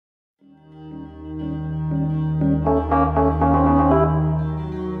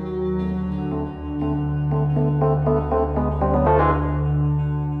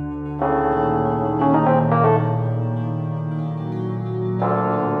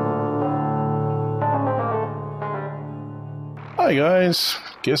Hi guys,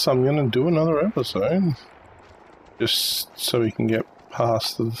 guess I'm gonna do another episode. Just so we can get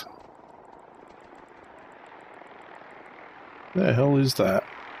past the hell is that?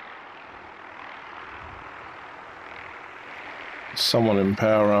 Someone in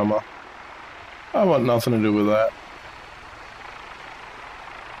power armor. I want nothing to do with that.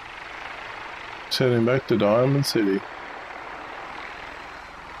 Heading back to Diamond City.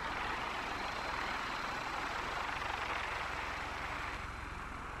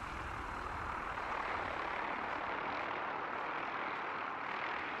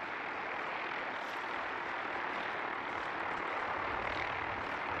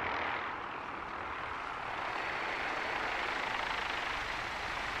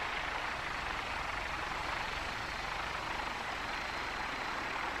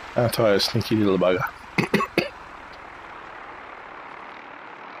 Aren't I a sneaky little bugger?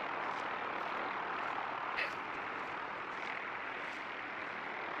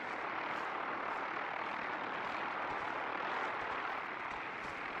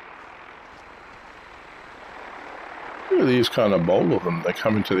 Really is kind of bold of them. They're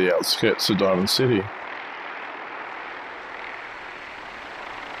coming to the outskirts of Diamond City.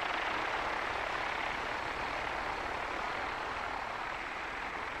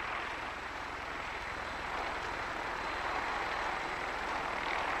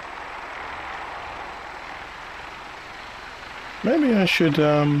 Maybe I should,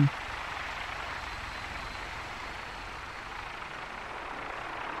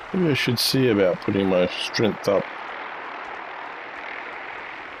 maybe I should see about putting my strength up.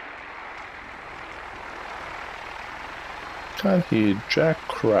 Can't hear jack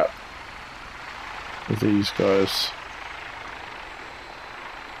crap with these guys.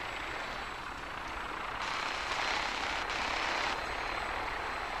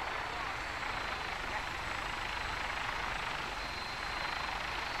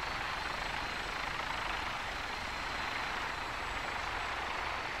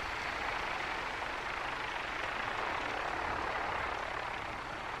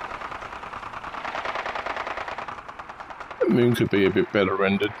 Moon could be a bit better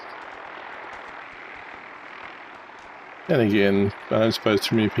rendered. And again, I don't suppose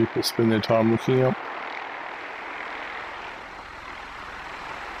too many people spend their time looking up.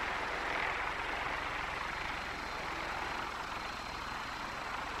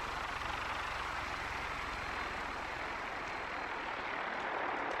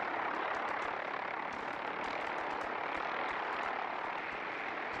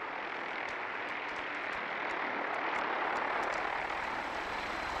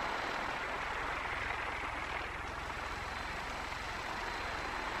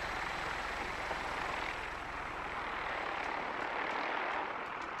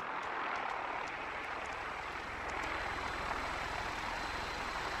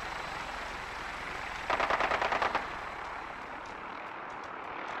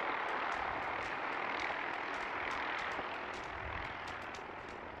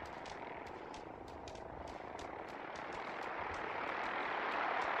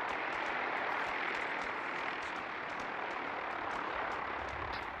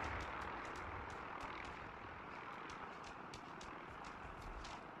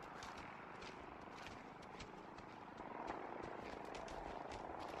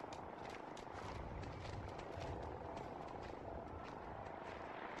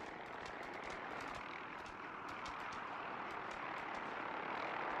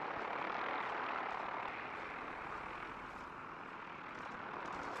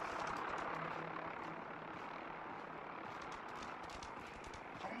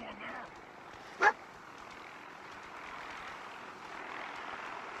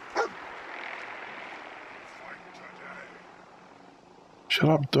 Shut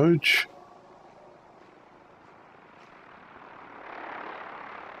up, Doge.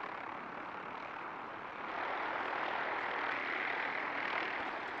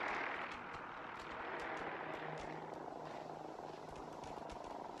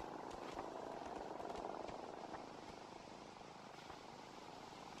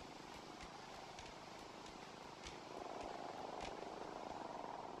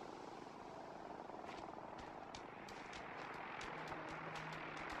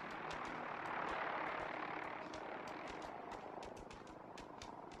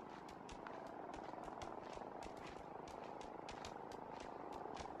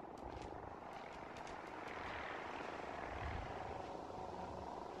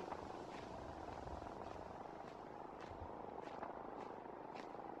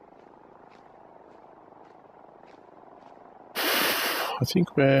 I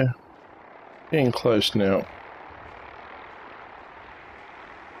think we're getting close now.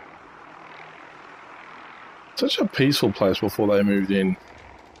 Such a peaceful place before they moved in.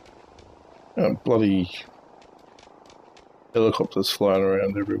 Bloody helicopters flying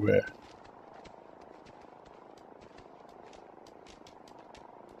around everywhere.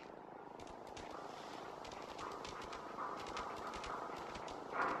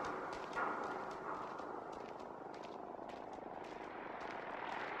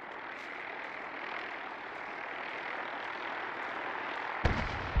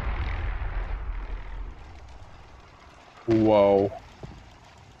 Wow.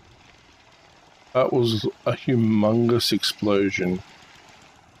 That was a humongous explosion.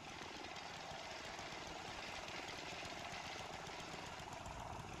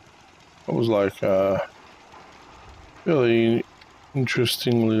 It was like a really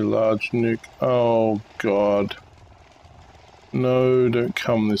interestingly large nuke. Oh god. No, don't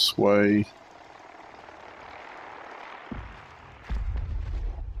come this way.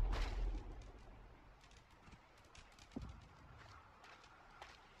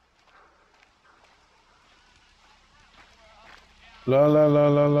 La la la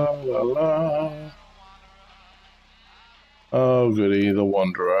la la la la. Oh goody, the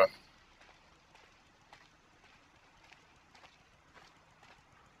Wanderer.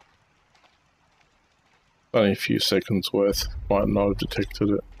 Only a few seconds worth. Might not have detected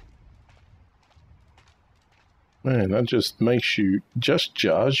it. Man, that just makes you, just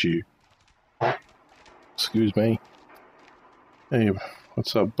jars you. Excuse me. Hey,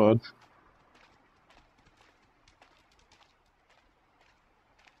 what's up, bud?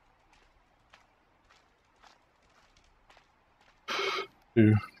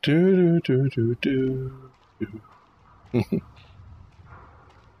 Do do do do do do.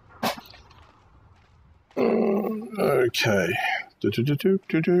 Okay. Do do do do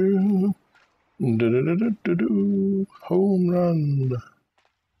do do. Do do do do do do. Home run.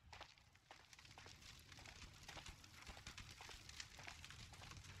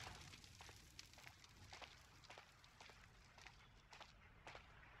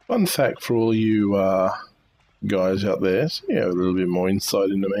 Fun fact for all you guys out there, so you have a little bit more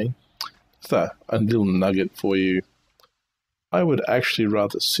insight into me. Just a little nugget for you. I would actually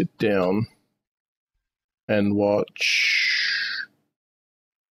rather sit down and watch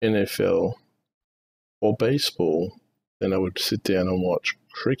NFL or baseball than I would sit down and watch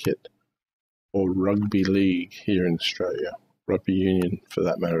cricket or rugby league here in Australia. Rugby union for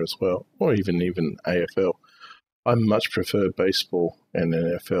that matter as well, or even AFL. I much prefer baseball and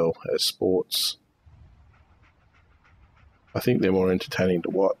NFL as sports. I think they're more entertaining to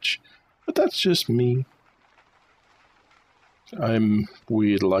watch, but that's just me. I'm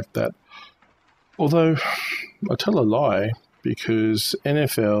weird like that. Although, I tell a lie, because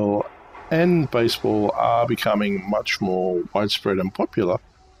NFL and baseball are becoming much more widespread and popular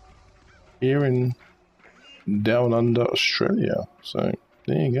here in down under Australia. So,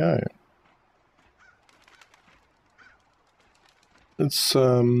 there you go. It's,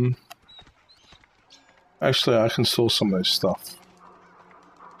 actually, I can source some of this stuff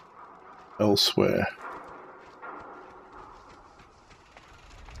elsewhere.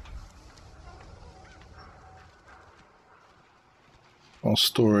 I'll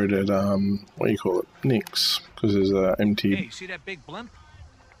store it at, what do you call it? Nick's, because there's a empty... Hey, see that big blimp?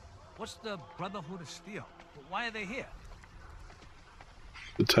 What's the Brotherhood of Steel? Why are they here?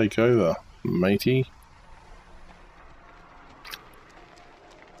 To take over, matey.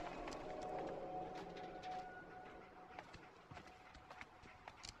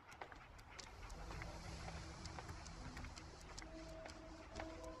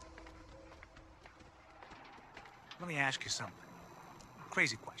 Let me ask you something.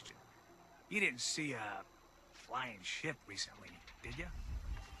 Crazy question. You didn't see a flying ship recently, did you?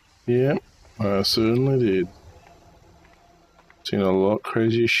 Yeah, I certainly did. Seen a lot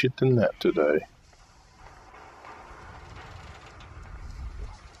crazier shit than that today.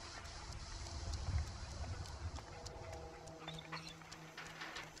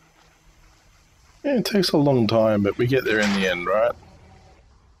 Yeah, it takes a long time, but we get there in the end, right?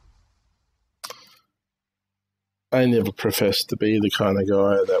 I never professed to be the kind of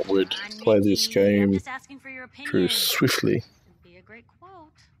guy that would play this game too swiftly. Be a great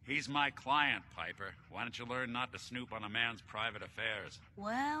quote. He's my client, Piper. Why don't you learn not to snoop on a man's private affairs?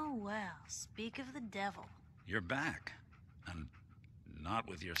 Well, well, speak of the devil. You're back. And not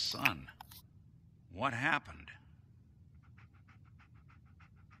with your son. What happened?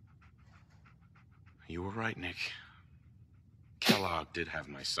 You were right, Nick. Kellogg did have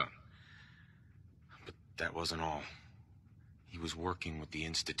my son. But that wasn't all. He was working with the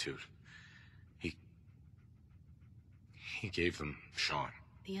Institute. He gave them Sean.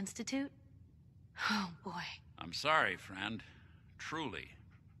 The Institute? Oh, boy. I'm sorry, friend. Truly.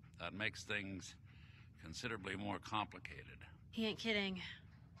 That makes things considerably more complicated. He ain't kidding.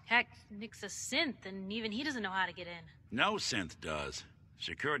 Heck, Nick's a synth, and even he doesn't know how to get in. No synth does.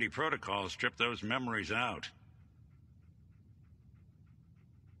 Security protocols strip those memories out.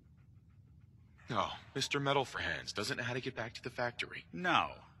 No, Mr. Metal for Hands doesn't know how to get back to the factory.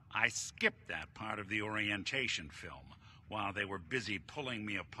 No, I skipped that part of the orientation film while they were busy pulling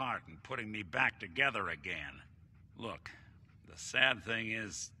me apart and putting me back together again. Look, the sad thing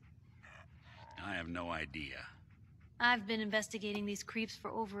is, I have no idea. I've been investigating these creeps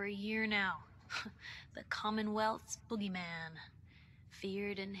for over a year now. The Commonwealth's boogeyman.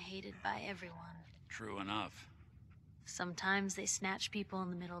 Feared and hated by everyone. True enough. Sometimes they snatch people in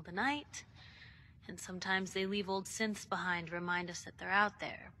the middle of the night, and sometimes they leave old synths behind to remind us that they're out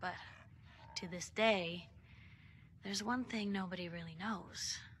there. But to this day, there's one thing nobody really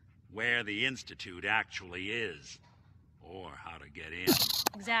knows. Where the Institute actually is. Or how to get in.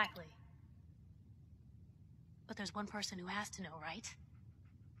 Exactly. But there's one person who has to know, right?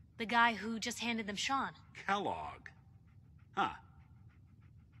 The guy who just handed them Sean. Kellogg. Huh.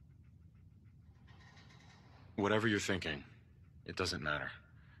 Whatever you're thinking, it doesn't matter.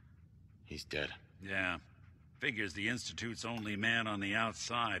 He's dead. Yeah. Figures the Institute's only man on the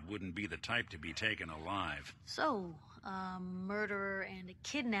outside wouldn't be the type to be taken alive. So, a murderer and a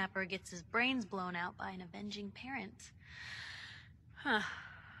kidnapper gets his brains blown out by an avenging parent. Huh.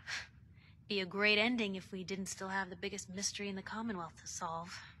 Be a great ending if we didn't still have the biggest mystery in the Commonwealth to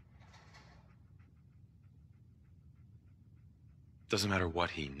solve. Doesn't matter what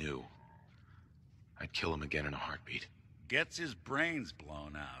he knew. I'd kill him again in a heartbeat. Gets his brains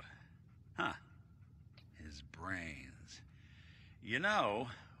blown out. Huh. His brains. You know,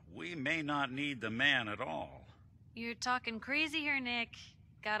 we may not need the man at all. You're talking crazy here, Nick.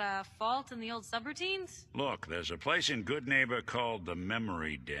 Got a fault in the old subroutines? Look, there's a place in Good Neighbor called the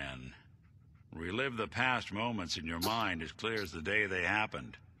Memory Den. Relive the past moments in your mind as clear as the day they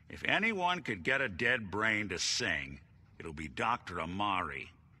happened. If anyone could get a dead brain to sing, it'll be Dr. Amari,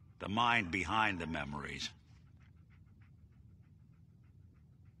 the mind behind the memories.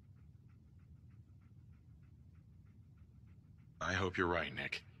 I hope you're right,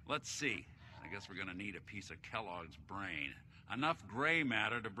 Nick. Let's see. I guess we're gonna need a piece of Kellogg's brain. Enough gray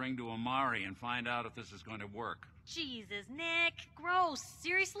matter to bring to Amari and find out if this is going to work. Jesus, Nick. Gross.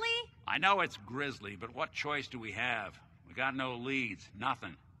 Seriously? I know it's grisly, but what choice do we have? We got no leads,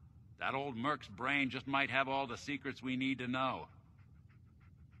 nothing. That old Merc's brain just might have all the secrets we need to know.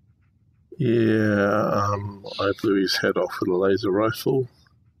 Yeah, I blew his head off with a laser rifle.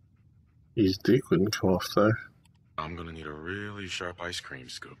 His dick wouldn't come off, though. I'm gonna need a really sharp ice cream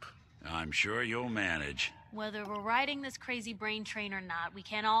scoop. I'm sure you'll manage. Whether we're riding this crazy brain train or not, we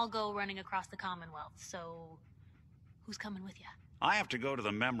can't all go running across the Commonwealth, so... who's coming with you? I have to go to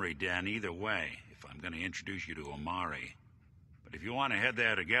the Memory Den either way, if I'm going to introduce you to Amari. But if you want to head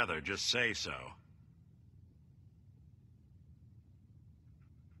there together, just say so.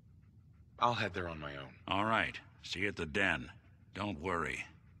 I'll head there on my own. All right. See you at the den. Don't worry.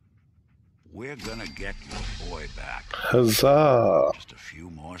 We're gonna get your boy back. Huzzah! Just a few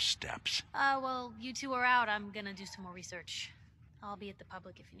more steps. Well, you two are out. I'm gonna do some more research. I'll be at the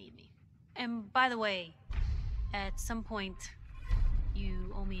public if you need me. And by the way, at some point,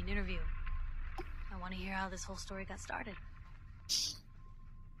 you owe me an interview. I want to hear how this whole story got started.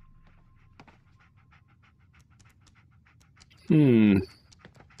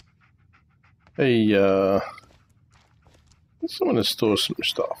 Hey, I just want to store some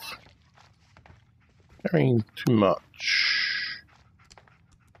stuff. Carrying too much.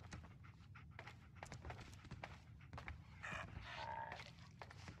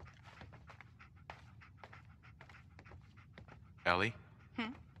 Ellie?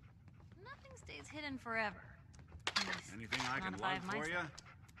 Nothing stays hidden forever. At least, Anything I can not if I lug have for myself.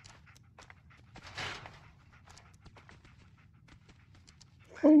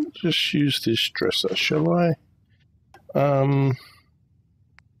 you? I'll just use this dresser, shall I?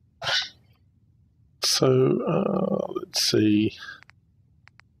 Let's see.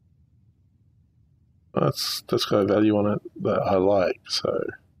 That's got a value on it that I like, so...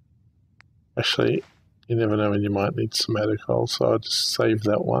 Actually, you never know when you might need some alcohol, so I'll just save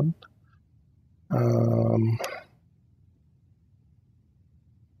that one.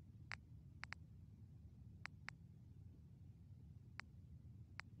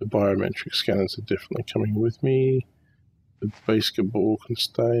 The biometric scanners are definitely coming with me. The basketball can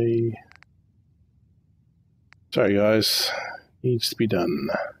stay. Sorry guys, needs to be done.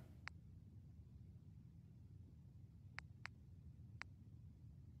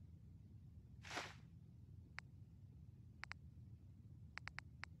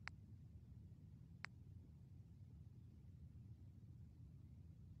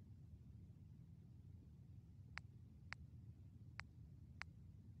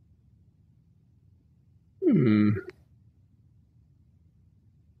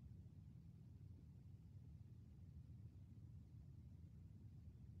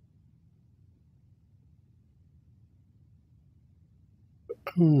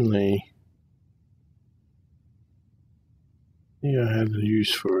 Only. Yeah, I had a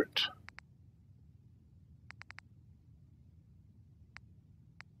use for it.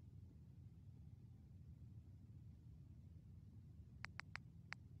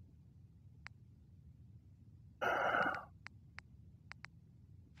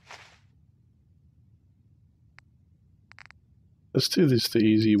 Let's do this the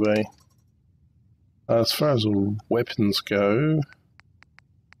easy way. As far as all weapons go,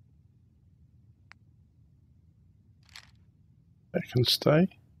 that can stay.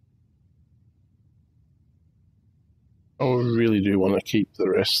 I really do want to keep the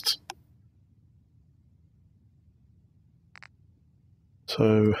rest.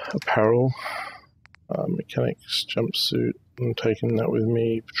 So, apparel, mechanics, jumpsuit, I'm taking that with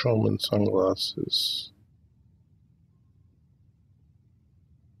me, patrolman sunglasses.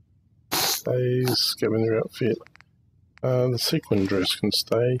 Stays, scavenger outfit. The sequin dress can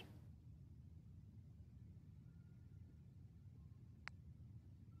stay.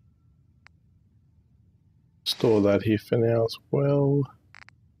 Store that here for now as well.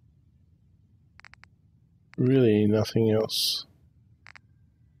 Really nothing else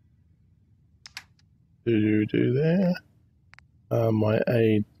to do there. My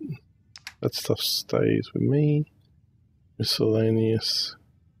aid, that stuff stays with me. Miscellaneous.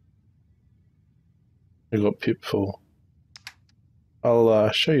 I got Pitfall.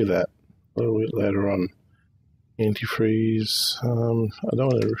 I'll show you that a little bit later on. Antifreeze. I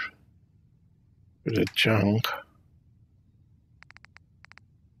don't want to rid of junk.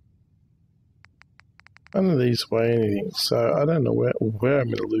 None of these weigh anything, so I don't know where I'm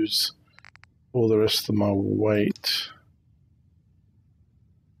going to lose all the rest of my weight.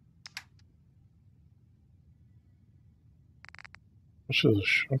 Which is a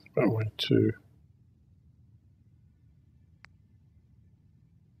shotgun weight too.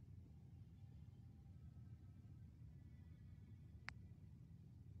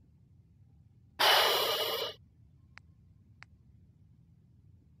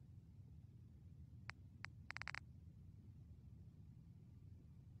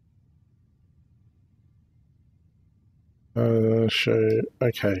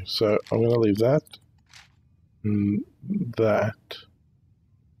 Okay, so I'm going to leave that and that.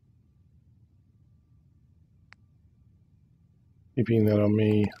 Keeping that on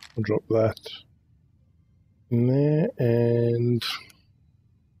me, I'll drop that in there and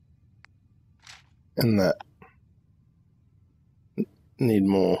that. Need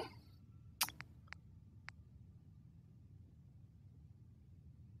more.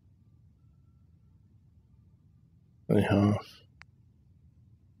 And a half.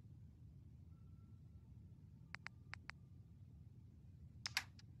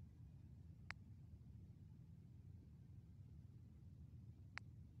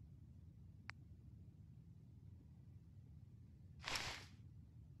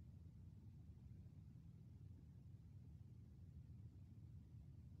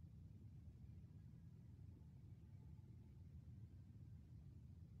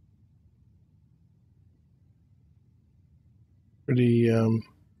 Pretty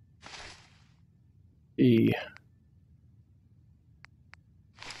E.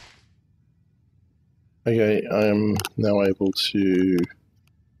 Okay, I am now able to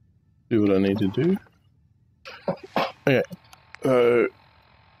do what I need to do. Okay,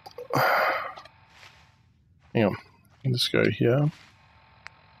 hang on, let's go here.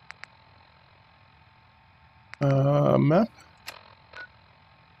 Map.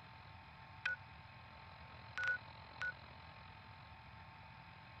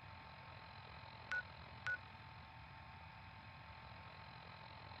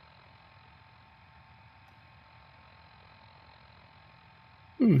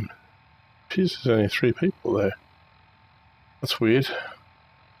 Appears there's only 3 people there. That's weird.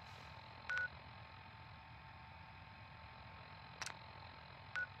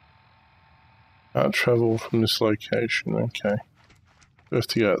 Can't travel from this location, okay. We have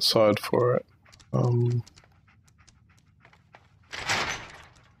to go outside for it.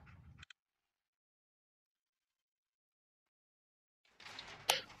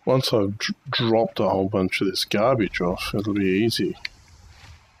 Once I've dropped a whole bunch of this garbage off, it'll be easy.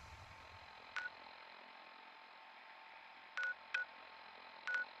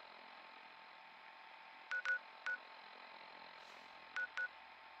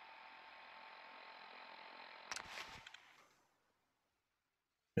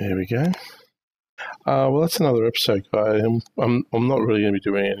 There we go. Well, that's another episode, guys. I'm not really going to be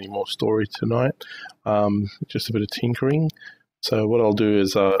doing any more story tonight. Just a bit of tinkering. So what I'll do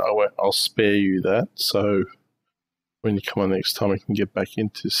is I'll spare you that. So when you come on next time, I can get back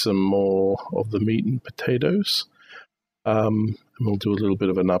into some more of the meat and potatoes. And we'll do a little bit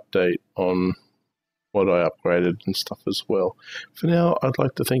of an update on what I upgraded and stuff as well. For now, I'd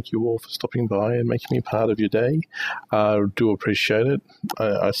like to thank you all for stopping by and making me part of your day. I do appreciate it.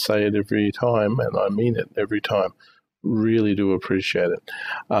 I say it every time, and I mean it every time. Really do appreciate it.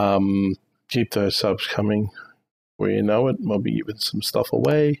 Keep those subs coming where you know it. I'll be giving some stuff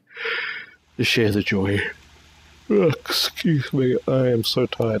away to share the joy. Excuse me, I am so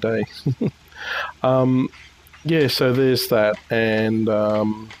tired, eh? Yeah, so there's that, and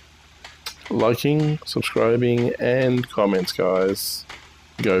liking, subscribing, and comments, guys.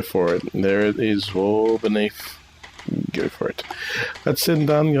 Go for it. There it is, all beneath. Go for it. That's it and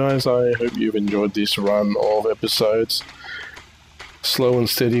done, guys. I hope you've enjoyed this run of episodes. Slow and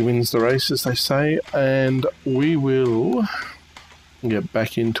steady wins the race, as they say, and we will get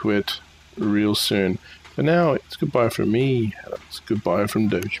back into it real soon. For now, it's goodbye from me, and it's goodbye from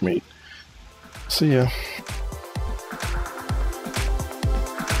Dogemeat. See ya.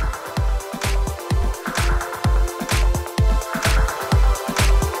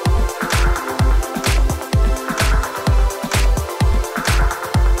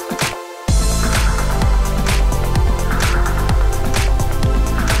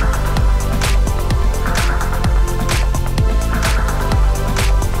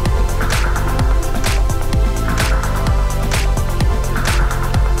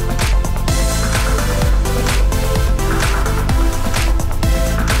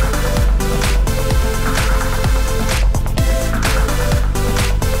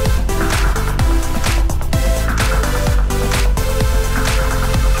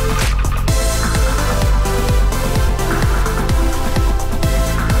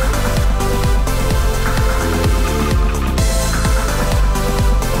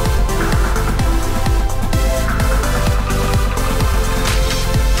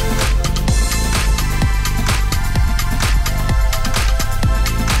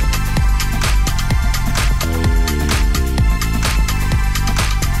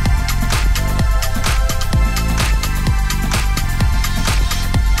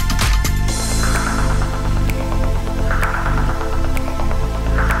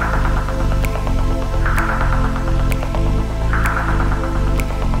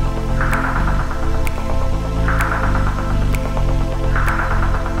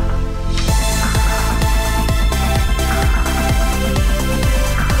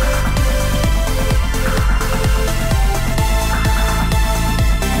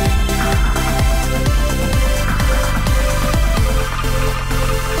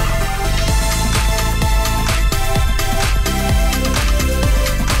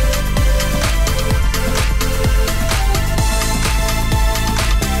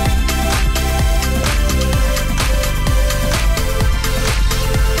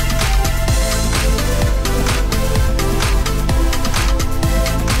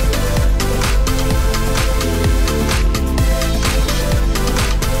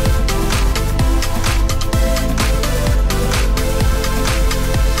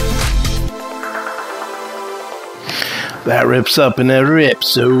 That wraps up another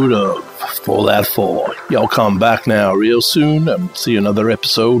episode of Fallout 4. Y'all come back now real soon and see another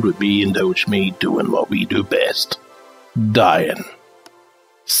episode with me and Dogemeat doing what we do best. Dying.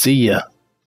 See ya.